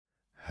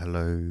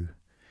hello,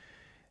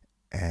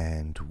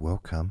 and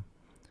welcome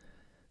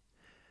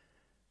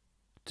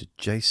to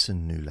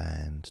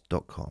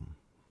jasonnewland.com.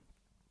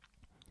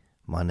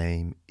 My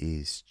name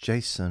is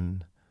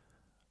Jason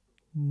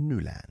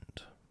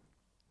Newland.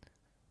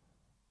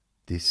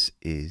 This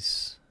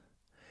is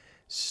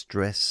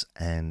Stress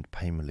and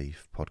Pain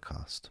Relief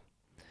Podcast.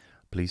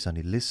 Please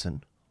only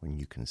listen when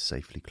you can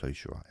safely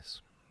close your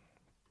eyes.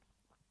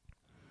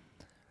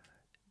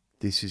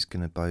 This is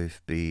going to both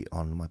be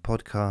on my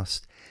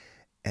podcast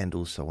and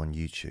also on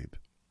YouTube.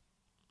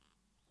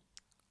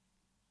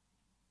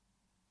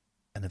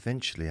 And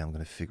eventually I'm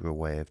going to figure a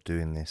way of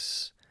doing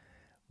this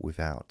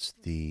without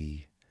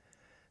the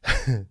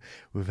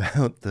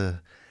without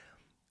the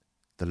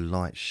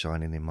light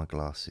shining in my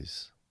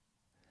glasses.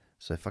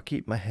 So if I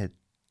keep my head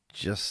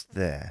just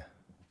there,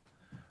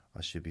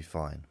 I should be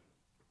fine.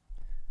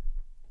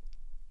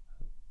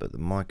 But the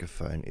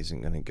microphone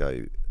isn't going to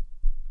go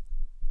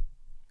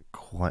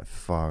quite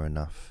far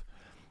enough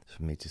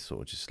for me to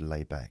sort of just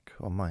lay back.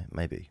 Or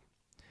maybe.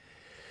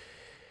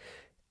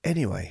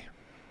 Anyway,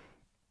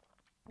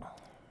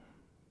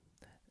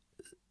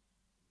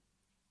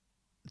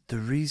 the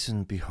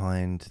reason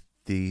behind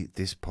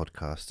this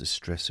podcast is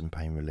stress and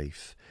pain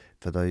relief,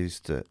 for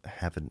those that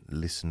haven't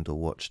listened or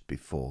watched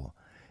before,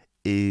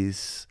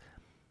 is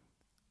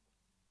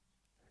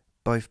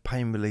both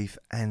pain relief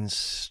and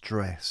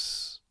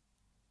stress.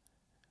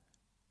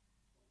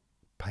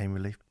 Pain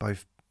relief,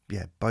 both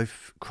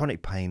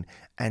chronic pain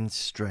and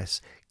stress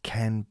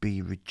can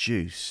be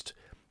reduced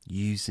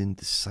using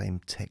the same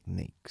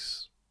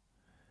techniques.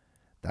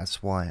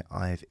 That's why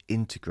I've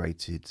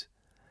integrated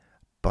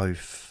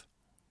both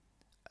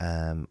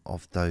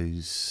of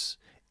those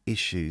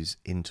issues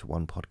into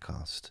one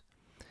podcast.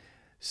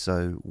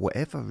 So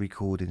whatever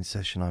recording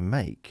session I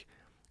make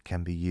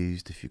can be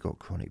used if you've got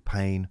chronic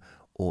pain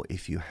or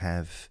if you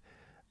have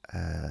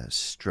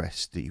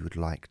stress that you would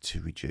like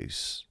to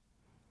reduce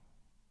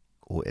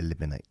or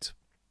eliminate.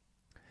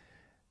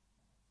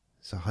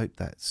 So I hope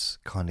that's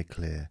kind of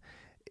clear.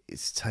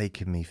 It's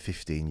taken me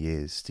 15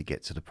 years to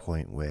get to the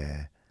point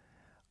where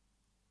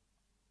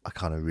I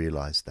kind of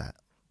realised that,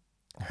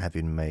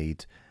 having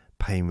made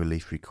pain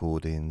relief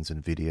recordings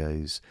and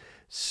videos,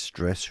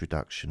 stress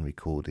reduction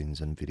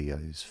recordings and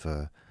videos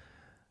for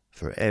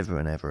forever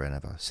and ever and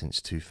ever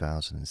since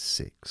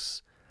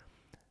 2006.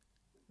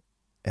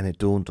 And it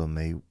dawned on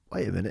me,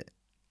 wait a minute,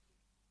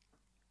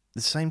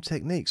 the same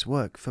techniques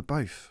work for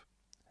both.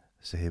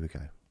 So here we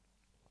go.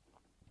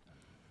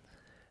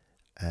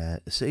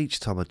 So each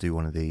time I do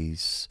one of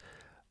these,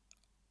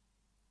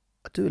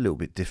 I do a little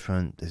bit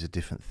different. There's a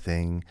different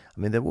thing. I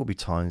mean, there will be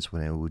times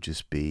when it will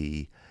just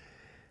be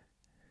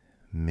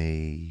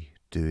me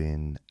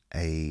doing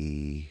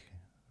a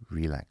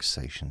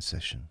relaxation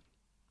session,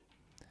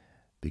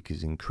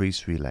 because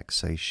increased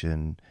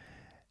relaxation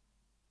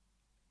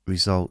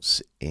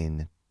results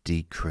in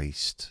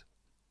decreased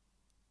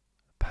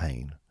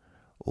pain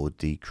or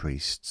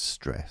decreased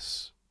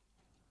stress.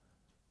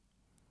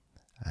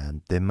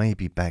 And there may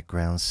be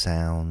background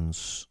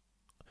sounds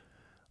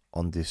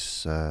on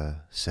this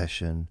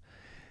session.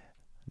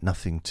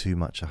 Nothing too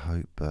much, I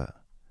hope, but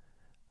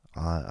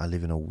I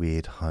live in a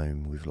weird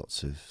home with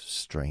lots of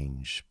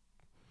strange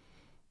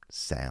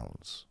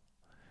sounds.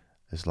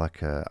 It's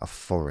like a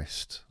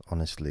forest,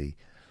 honestly.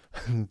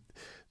 The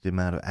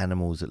amount of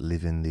animals that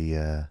live in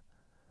the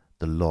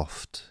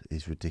loft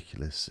is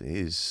ridiculous. It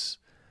is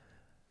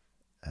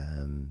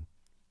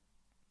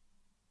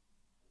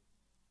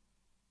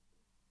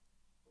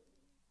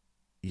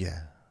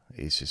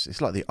it's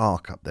like the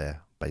Ark up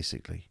there,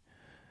 basically.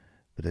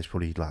 But there's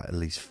probably like at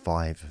least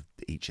 5 of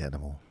each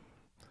animal.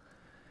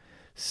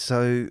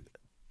 So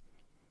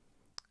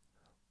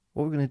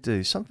what we're going to do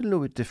is something a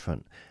little bit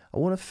different. I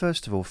want to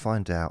first of all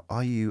find out,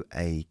 are you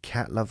a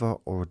cat lover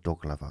or a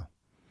dog lover?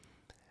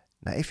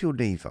 Now, if you're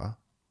neither,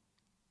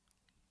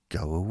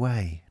 go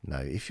away. No,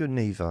 if you're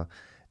neither,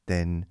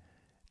 then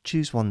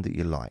choose one that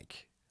you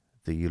like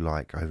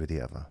over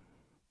the other.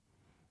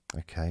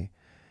 Okay?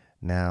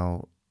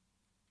 Now,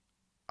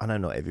 I know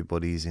not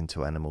everybody is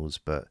into animals,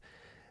 but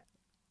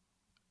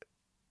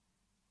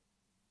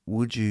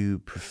would you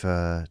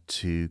prefer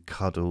to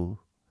cuddle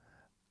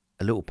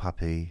a little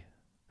puppy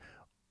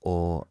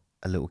or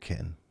a little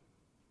kitten?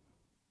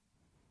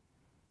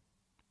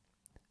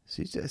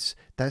 See,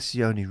 that's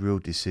the only real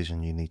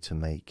decision you need to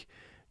make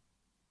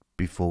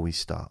before we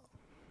start.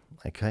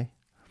 Okay?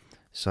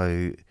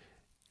 So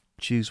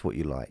choose what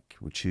you like.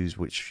 We'll choose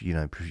which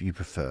you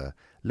prefer,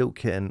 little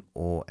kitten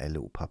or a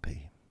little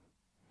puppy.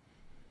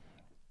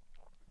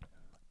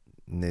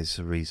 And there's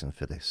a reason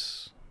for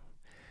this,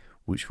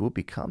 which will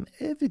become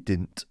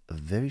evident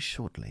very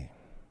shortly.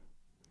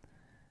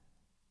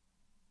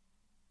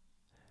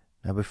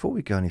 Now, before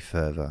we go any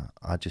further,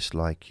 I'd just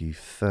like you,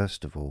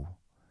 first of all,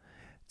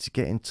 to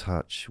get in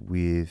touch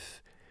with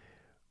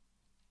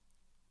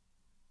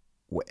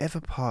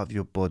whatever part of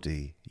your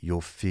body you're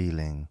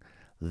feeling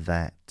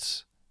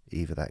that,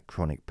 either that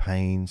chronic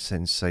pain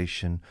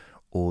sensation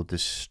or the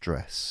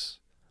stress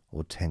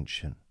or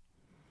tension.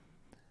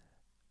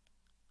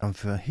 And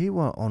for here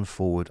on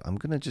forward, I'm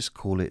going to just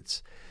call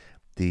it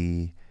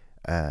the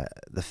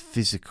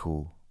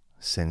physical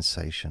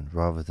sensation,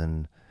 rather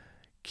than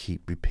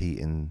keep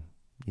repeating,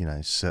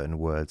 certain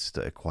words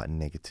that are quite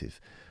negative.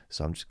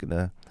 So I'm just going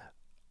to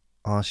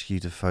ask you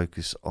to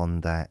focus on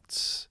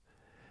that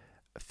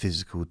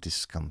physical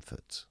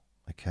discomfort,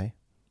 okay?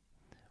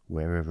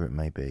 Wherever it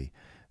may be.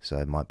 So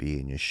it might be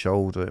in your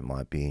shoulder, it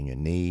might be in your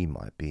knee,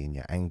 might be in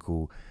your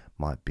ankle,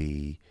 might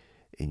be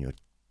in your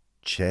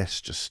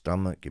chest, your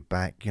stomach, your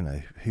back,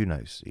 who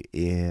knows, your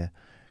ear,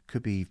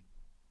 could be,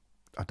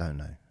 I don't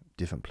know,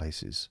 different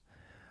places.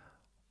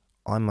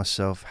 I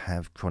myself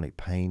have chronic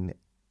pain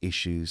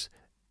issues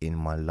in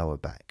my lower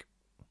back,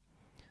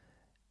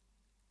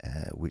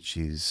 which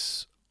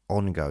is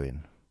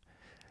ongoing.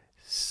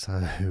 So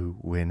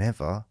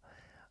whenever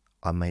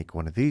I make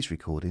one of these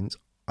recordings,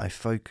 I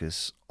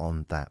focus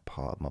on that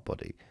part of my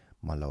body,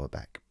 my lower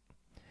back.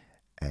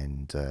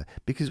 And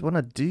because when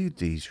I do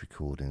these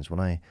recordings, when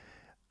I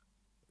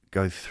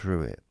go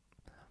through it,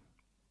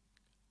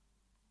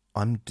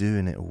 I'm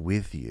doing it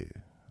with you.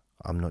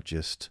 I'm not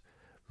just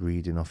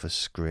reading off a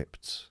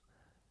script.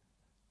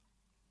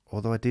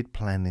 Although I did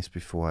plan this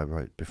before I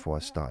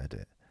started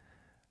it,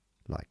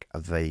 like a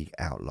vague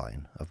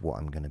outline of what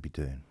I'm going to be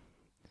doing.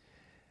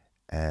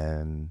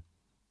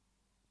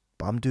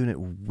 But I'm doing it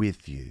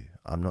with you.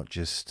 I'm not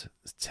just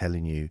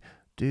telling you,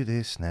 do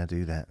this, now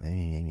do that.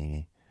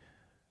 I'm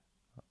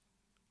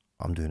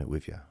doing it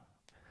with you.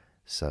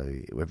 So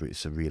whether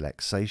it's a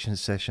relaxation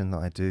session that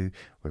I do,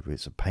 whether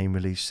it's a pain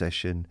relief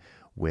session,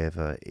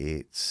 whether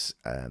it's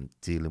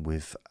dealing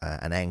with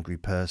an angry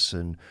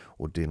person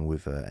or dealing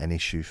with an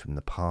issue from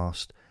the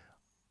past,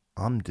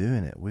 I'm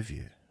doing it with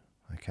you,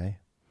 okay?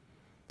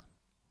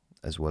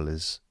 As well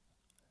as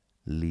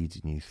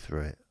leading you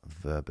through it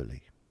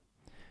verbally.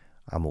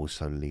 I'm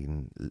also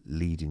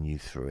leading you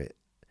through it,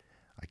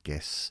 I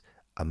guess,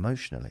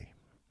 emotionally,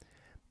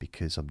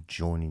 because I'm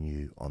joining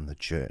you on the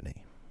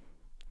journey.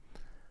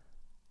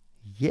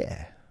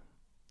 Yeah.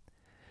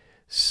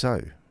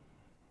 So,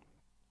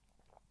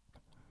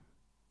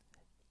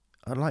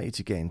 I'd like you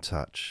to get in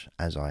touch,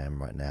 as I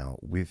am right now,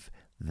 with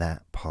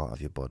that part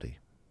of your body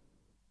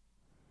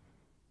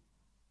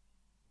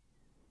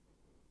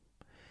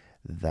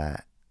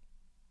that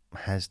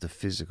has the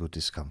physical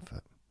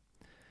discomfort.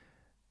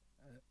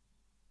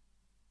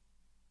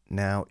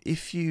 Now,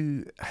 if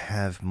you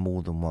have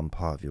more than one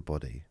part of your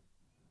body,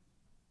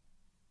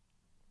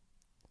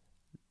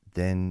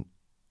 then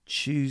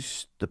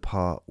choose the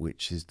part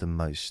which is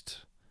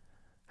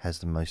has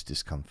the most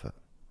discomfort,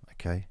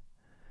 okay?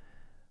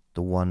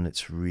 The one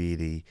that's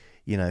really,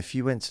 if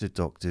you went to the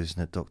doctors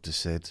and the doctor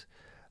said,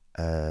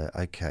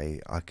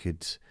 okay, I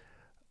could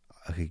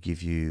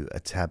give you a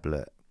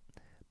tablet,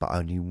 but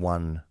only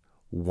one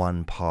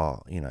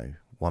part,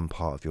 one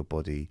part of your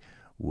body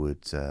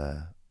would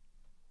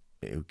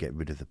it would get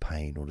rid of the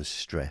pain or the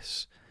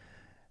stress.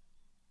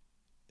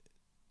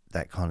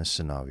 That kind of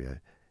scenario.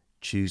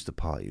 Choose the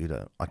part you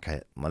don't.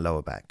 Okay, my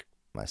lower back.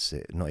 That's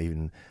it. I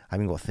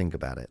haven't got to think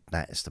about it.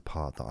 That is the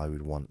part that I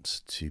would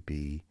want to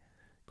be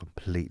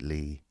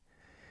completely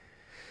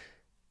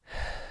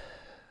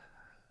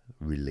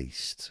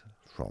released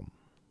from.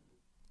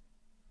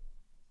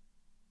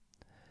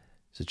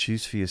 So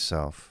choose for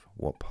yourself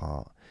what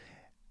part.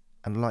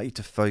 And I'd like you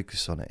to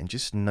focus on it and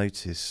just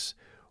notice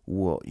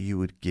what you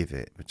would give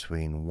it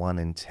between 1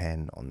 and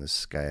 10 on the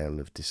scale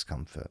of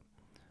discomfort.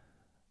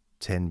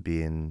 10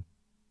 being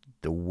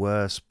the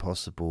worst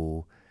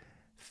possible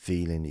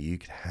feeling that you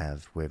could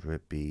have, whether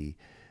it be,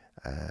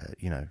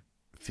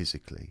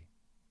 physically.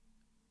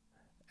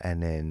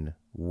 And then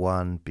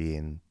 1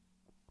 being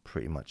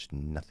pretty much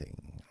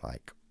nothing,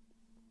 like,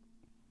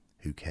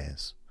 who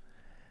cares?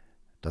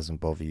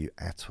 Doesn't bother you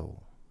at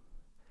all.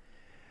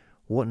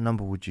 What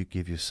number would you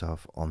give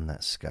yourself on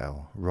that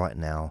scale right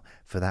now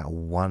for that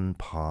one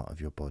part of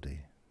your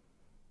body?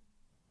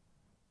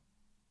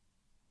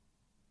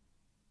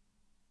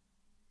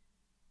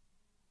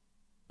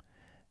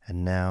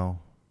 And now,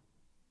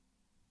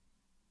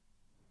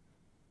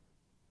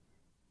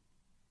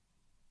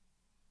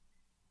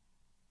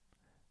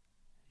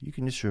 you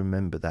can just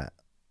remember that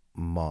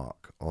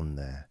mark on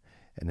there.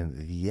 And then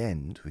at the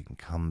end, we can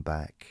come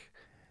back,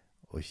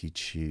 or if you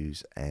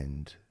choose,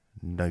 and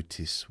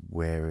notice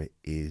where it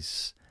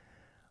is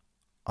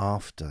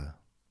after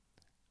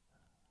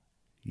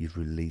you've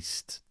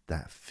released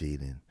that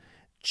feeling,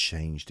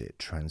 changed it,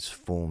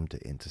 transformed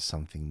it into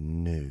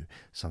something new,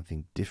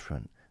 something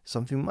different,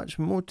 something much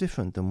more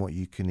different than what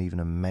you can even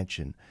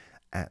imagine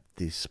at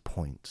this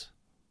point.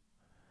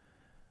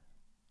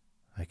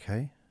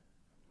 Okay?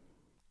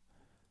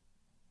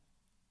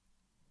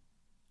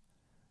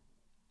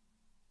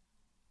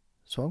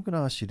 So what I'm going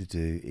to ask you to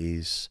do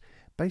is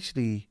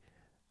basically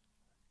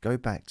go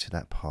back to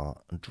that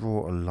part and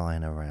draw a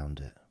line around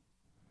it.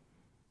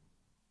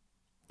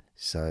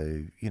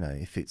 So,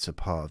 if it's a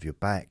part of your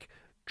back,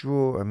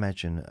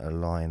 imagine a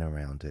line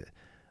around it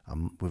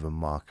with a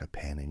marker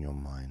pen in your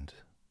mind.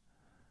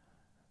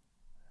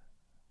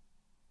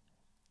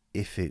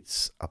 If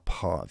it's a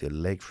part of your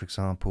leg, for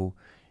example,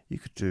 you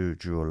could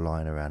draw a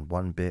line around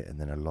one bit and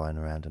then a line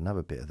around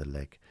another bit of the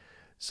leg,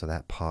 so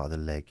that part of the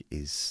leg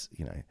is,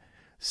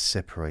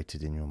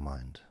 separated in your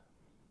mind,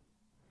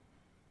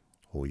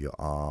 or your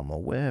arm,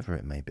 or wherever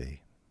it may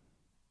be.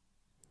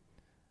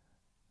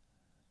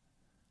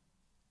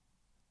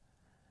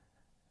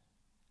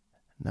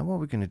 Now what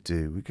we're going to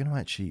do, we're going to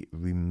actually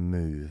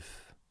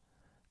remove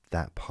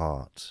that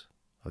part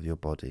of your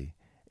body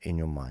in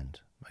your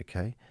mind,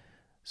 okay?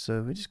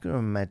 So we're just going to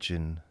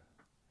imagine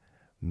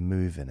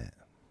moving it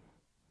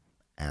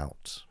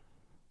out.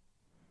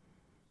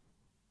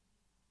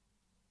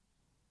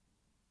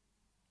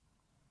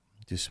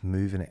 Just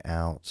moving it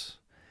out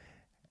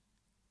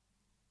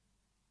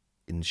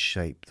in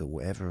shape, that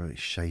whatever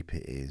shape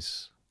it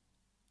is.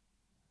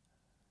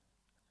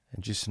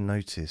 And just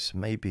notice,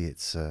 maybe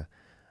it's a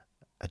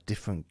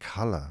different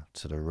color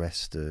to the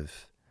rest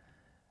of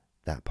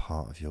that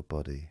part of your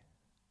body.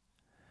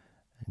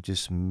 And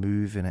just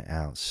moving it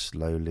out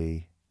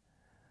slowly,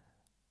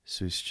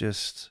 so it's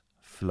just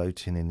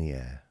floating in the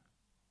air.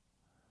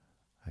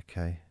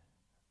 Okay?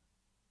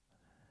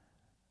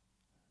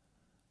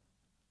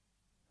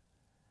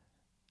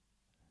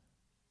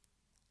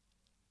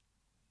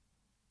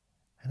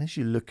 And as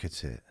you look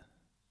at it,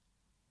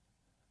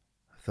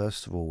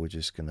 first of all, we're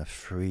just going to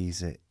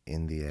freeze it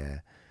in the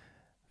air.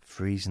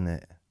 Freezing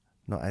it,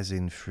 not as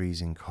in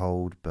freezing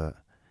cold, but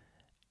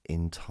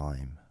in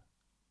time.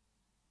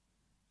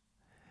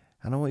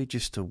 And I want you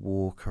just to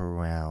walk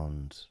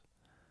around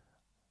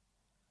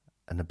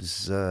and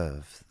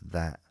observe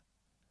that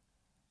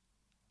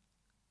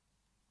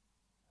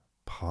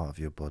part of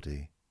your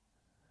body.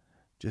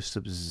 Just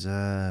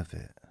observe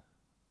it.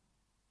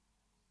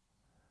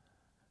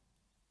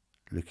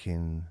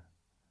 Looking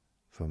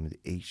from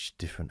each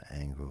different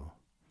angle.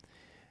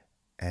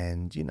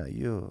 And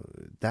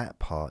that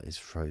part is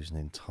frozen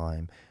in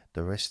time.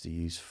 The rest of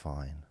you's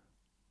fine.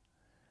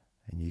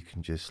 And you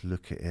can just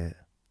look at it.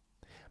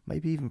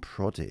 Maybe even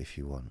prod it if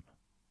you want.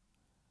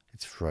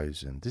 It's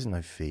frozen. There's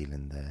no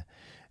feeling there.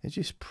 It's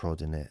just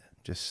prodding it.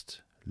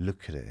 Just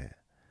look at it.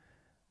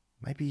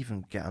 Maybe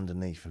even get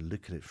underneath and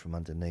look at it from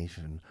underneath,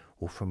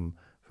 or from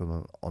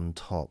on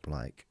top.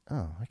 Like,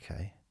 oh,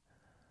 okay.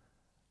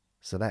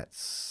 So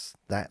that's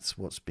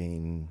what's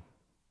been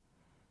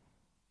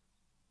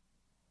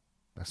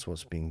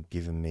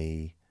giving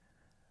me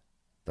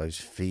those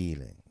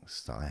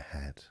feelings that I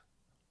had.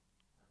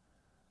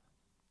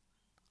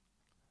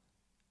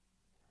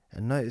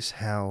 And notice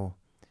how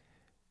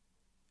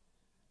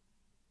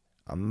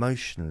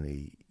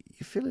emotionally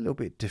you feel a little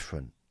bit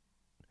different.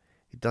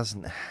 It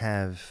doesn't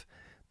have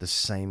the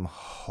same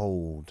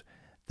hold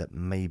that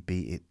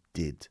maybe it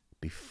did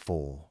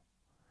before.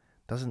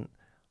 It doesn't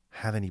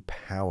have any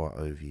power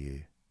over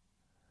you.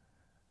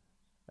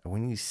 And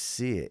when you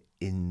see it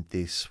in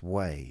this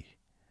way,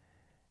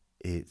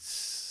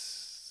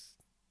 it's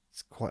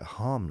quite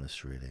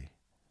harmless, really.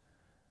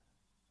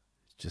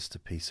 It's just a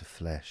piece of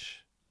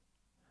flesh.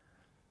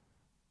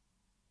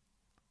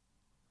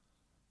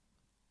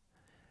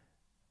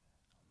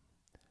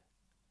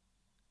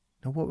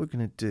 Now what we're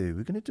going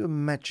to do a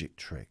magic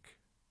trick,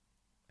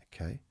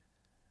 okay?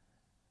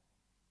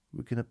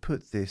 We're going to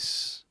put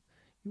this,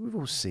 we've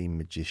all seen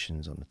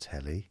magicians on the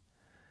telly,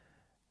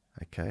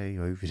 okay,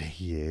 over the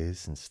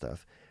years and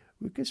stuff.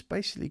 We're just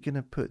basically going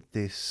to put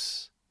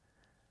this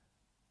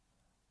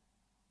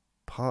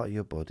part of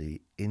your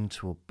body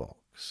into a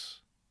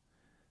box.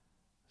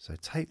 So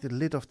take the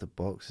lid off the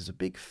box. It's a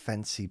big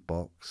fancy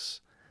box.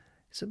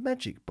 It's a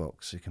magic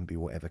box. It can be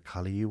whatever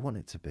colour you want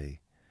it to be.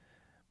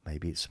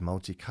 Maybe it's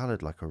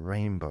multicoloured like a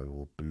rainbow,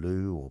 or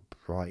blue, or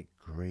bright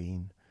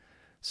green,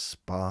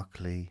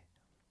 sparkly.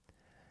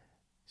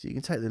 So you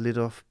can take the lid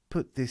off,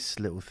 put this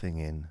little thing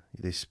in,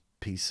 this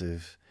piece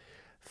of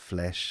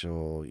flesh,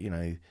 or,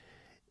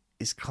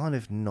 it's kind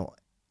of not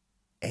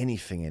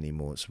anything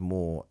anymore. It's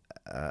more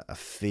a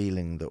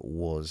feeling that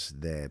was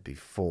there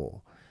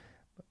before.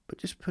 But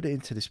just put it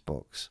into this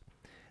box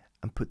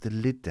and put the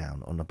lid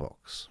down on the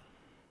box.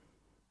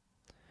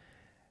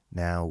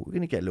 Now we're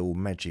going to get a little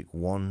magic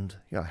wand,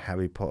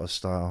 Harry Potter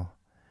style.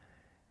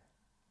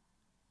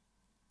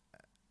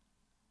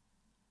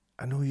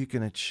 And all you're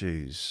going to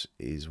choose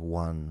is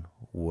one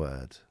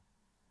word.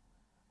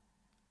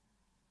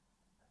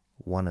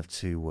 One of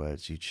two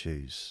words you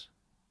choose.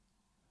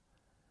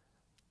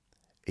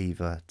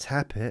 Either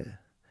tap it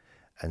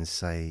and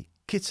say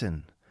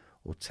kitten,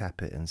 or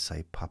tap it and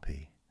say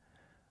puppy.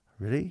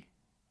 Ready?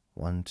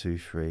 1, 2,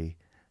 3.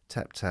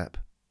 Tap, tap,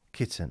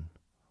 kitten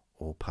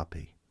or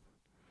puppy.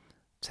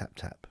 Tap,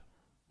 tap.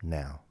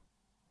 Now.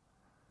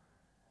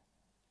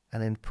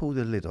 And then pull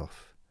the lid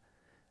off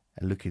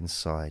and look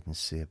inside and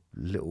see a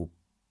little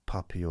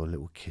puppy or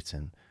little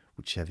kitten,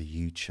 whichever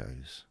you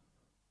chose.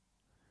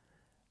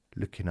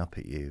 Looking up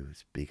at you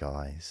with big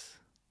eyes,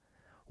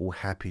 all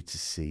happy to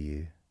see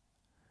you.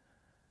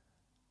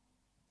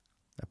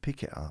 Now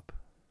pick it up.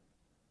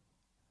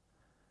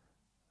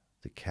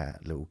 The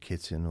cat, little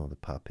kitten or the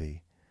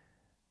puppy.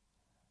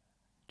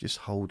 Just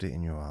hold it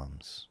in your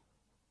arms.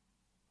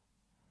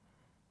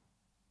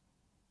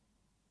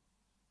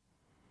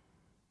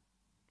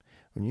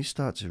 when you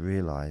start to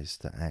realize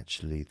that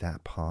actually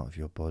that part of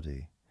your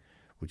body,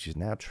 which is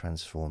now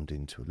transformed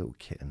into a little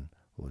kitten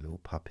or a little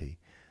puppy,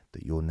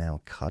 that you're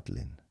now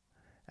cuddling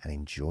and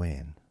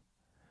enjoying,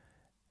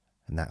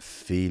 and that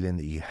feeling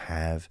that you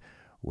have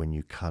when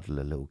you cuddle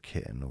a little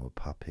kitten or a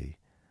puppy,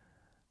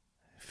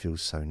 it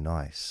feels so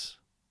nice.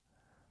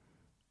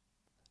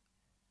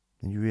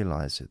 And you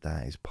realize that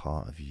that is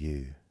part of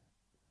you.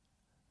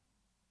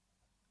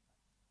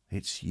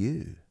 It's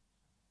you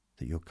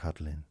that you're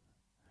cuddling.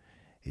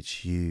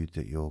 It's you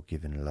that you're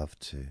giving love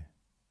to.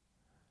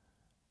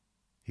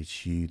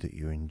 It's you that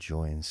you're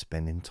enjoying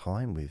spending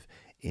time with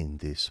in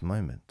this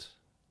moment.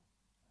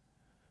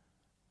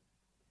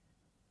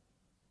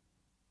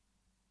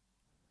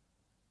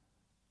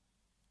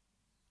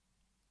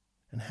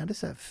 And how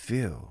does that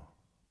feel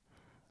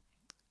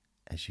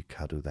as you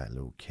cuddle that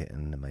little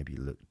kitten and maybe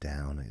look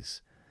down at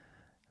his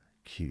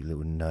cute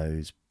little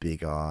nose,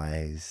 big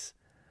eyes,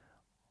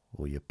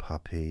 or your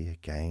puppy,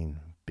 again,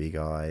 big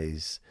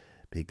eyes,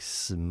 big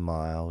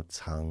smile,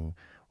 tongue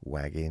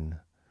wagging,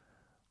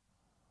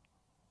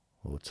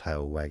 or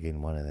tail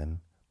wagging, one of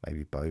them,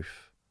 maybe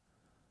both.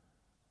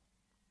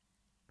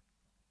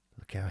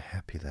 Look how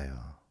happy they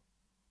are.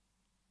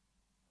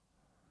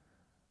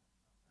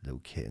 Little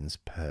kittens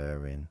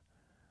purring,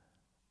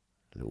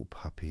 little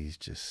puppies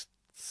just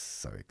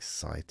so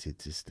excited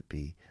just to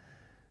be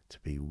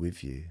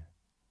with you.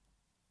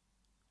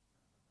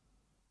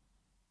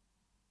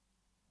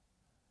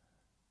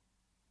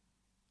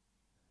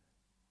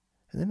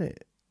 And then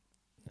it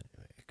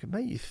can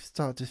make you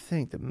start to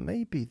think that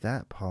maybe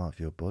that part of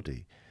your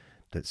body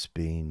that's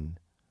been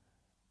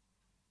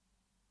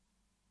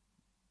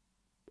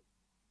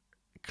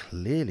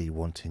clearly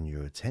wanting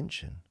your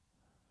attention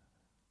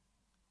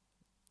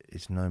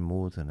is no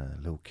more than a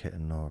little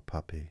kitten or a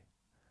puppy.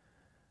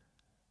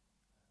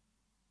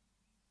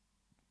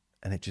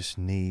 And it just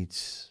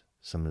needs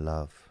some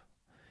love,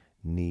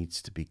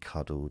 needs to be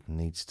cuddled,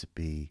 needs to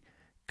be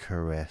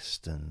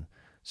caressed and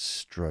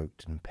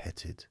stroked and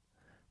petted,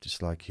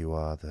 just like you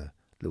are the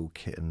little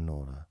kitten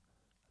or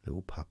the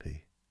little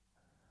puppy.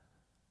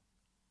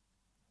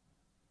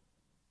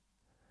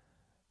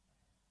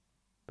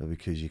 But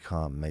because you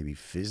can't maybe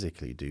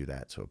physically do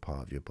that to a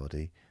part of your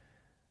body,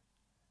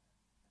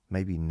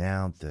 maybe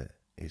now that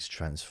it's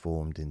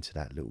transformed into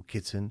that little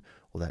kitten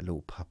or that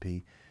little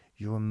puppy,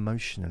 you're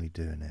emotionally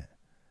doing it.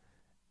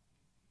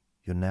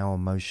 You're now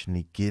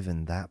emotionally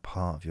giving that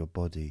part of your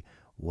body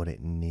what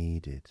it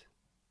needed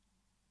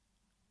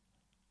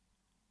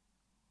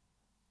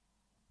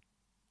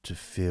to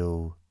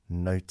feel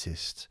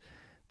noticed,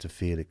 to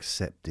feel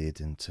accepted,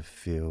 and to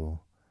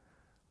feel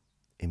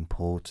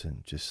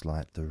important, just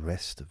like the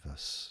rest of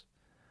us,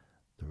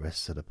 the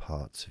rest of the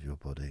parts of your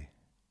body.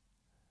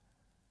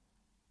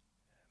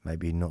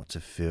 Maybe not to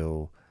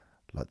feel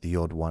like the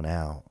odd one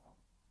out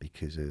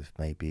because of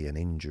maybe an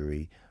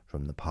injury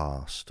from the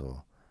past,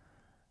 or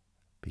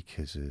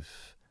because of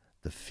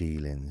the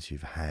feelings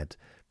you've had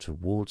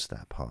towards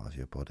that part of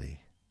your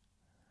body.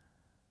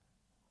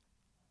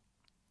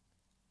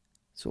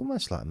 It's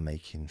almost like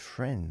making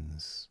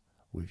friends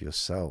with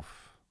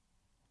yourself.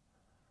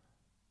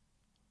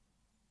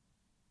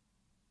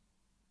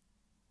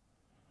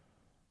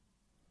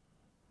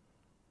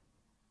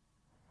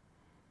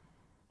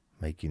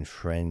 Making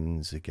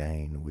friends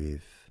again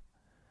with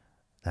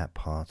that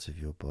part of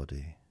your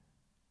body.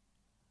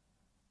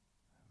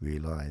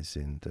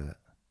 Realizing that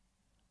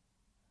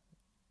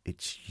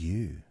it's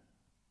you.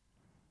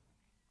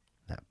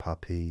 That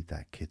puppy,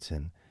 that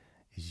kitten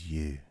is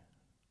you.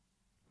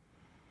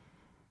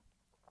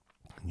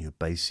 And you're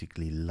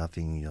basically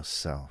loving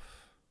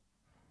yourself.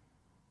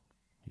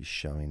 You're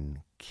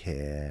showing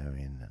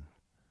caring and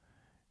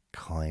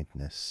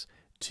kindness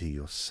to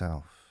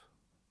yourself.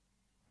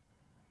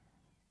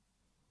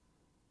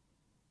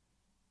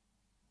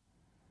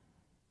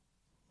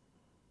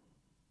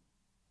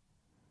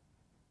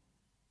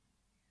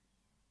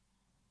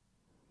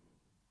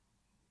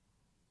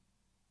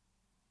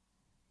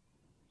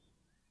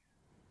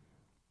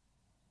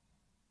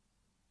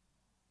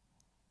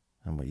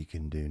 And what you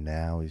can do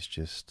now is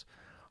just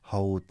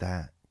hold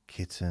that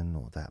kitten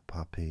or that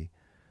puppy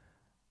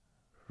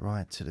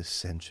right to the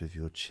center of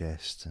your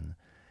chest and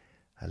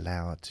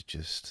allow it to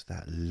just,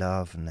 that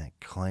love and that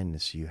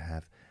kindness you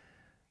have,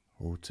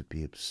 all to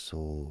be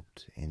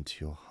absorbed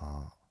into your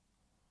heart.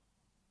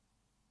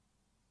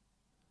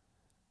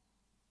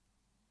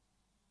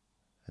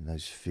 And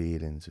those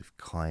feelings of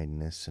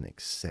kindness and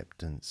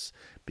acceptance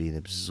being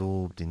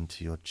absorbed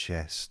into your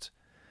chest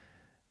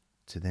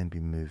to then be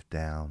moved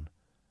down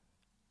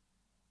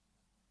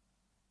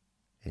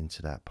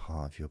into that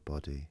part of your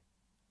body,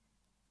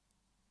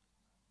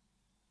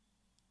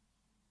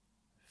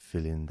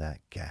 filling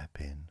that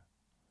gap in.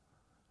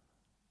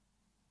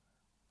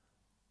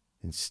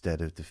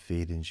 Instead of the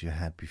feelings you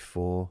had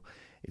before,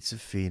 it's the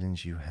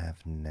feelings you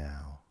have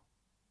now.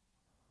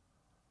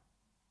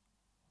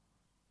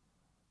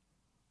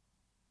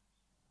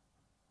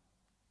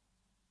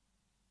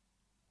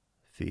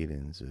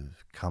 Feelings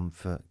of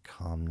comfort,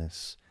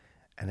 calmness,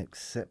 and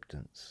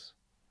acceptance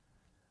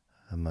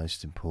and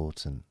most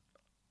important,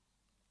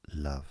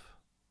 love.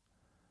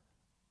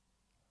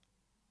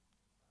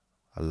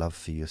 A love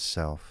for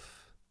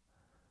yourself,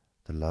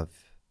 the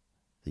love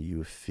that you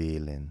were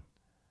feeling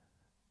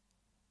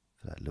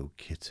for that little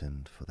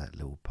kitten, for that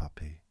little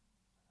puppy.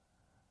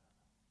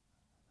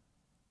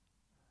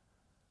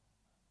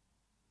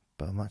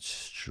 But a much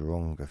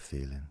stronger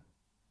feeling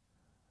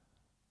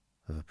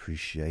of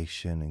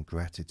appreciation and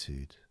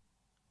gratitude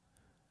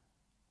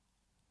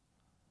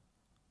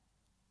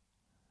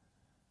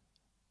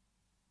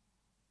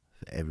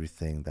for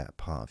everything that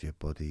part of your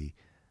body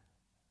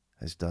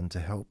has done to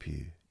help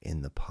you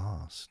in the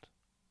past.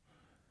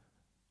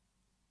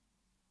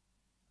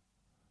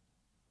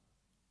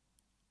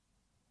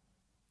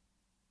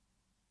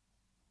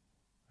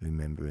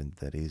 Remembering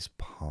that is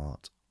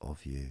part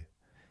of you,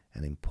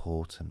 an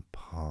important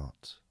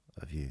part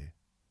of you,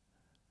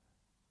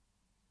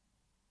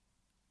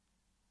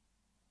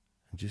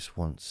 and just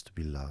wants to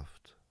be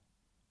loved,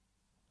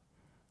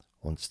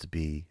 wants to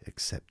be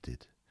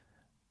accepted,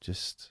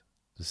 just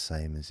the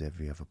same as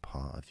every other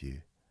part of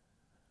you.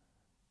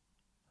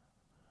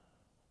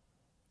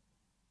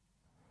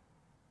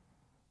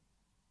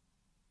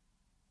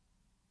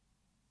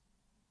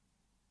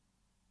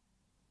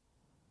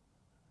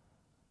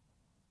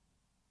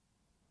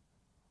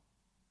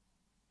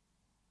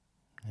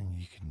 And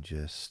you can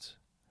just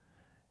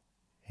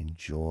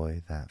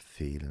enjoy that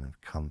feeling of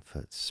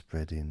comfort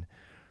spreading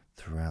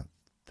throughout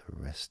the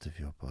rest of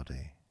your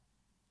body.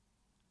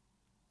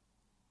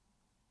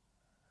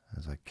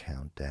 As I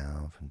count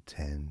down from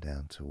 10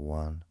 down to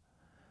 1,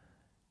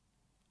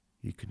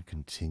 you can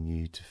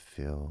continue to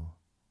feel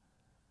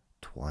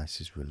twice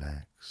as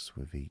relaxed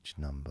with each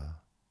number.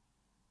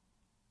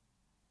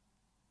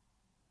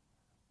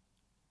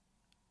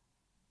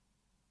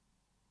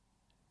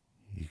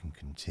 You can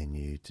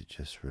continue to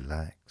just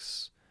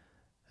relax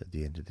at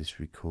the end of this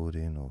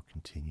recording, or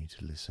continue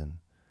to listen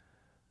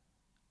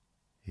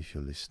if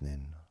you're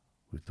listening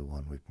with the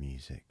one with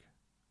music.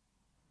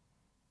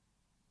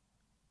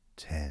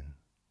 10,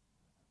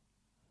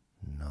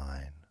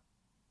 9,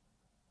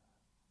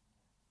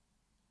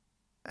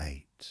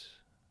 8,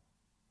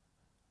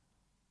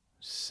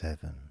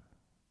 7,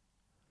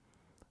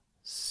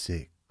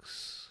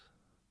 6,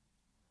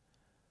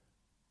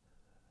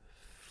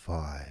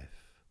 5,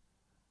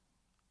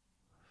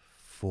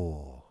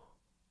 4,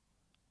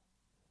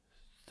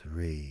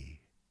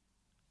 3,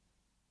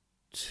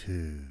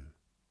 2,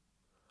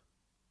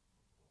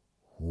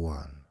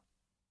 1.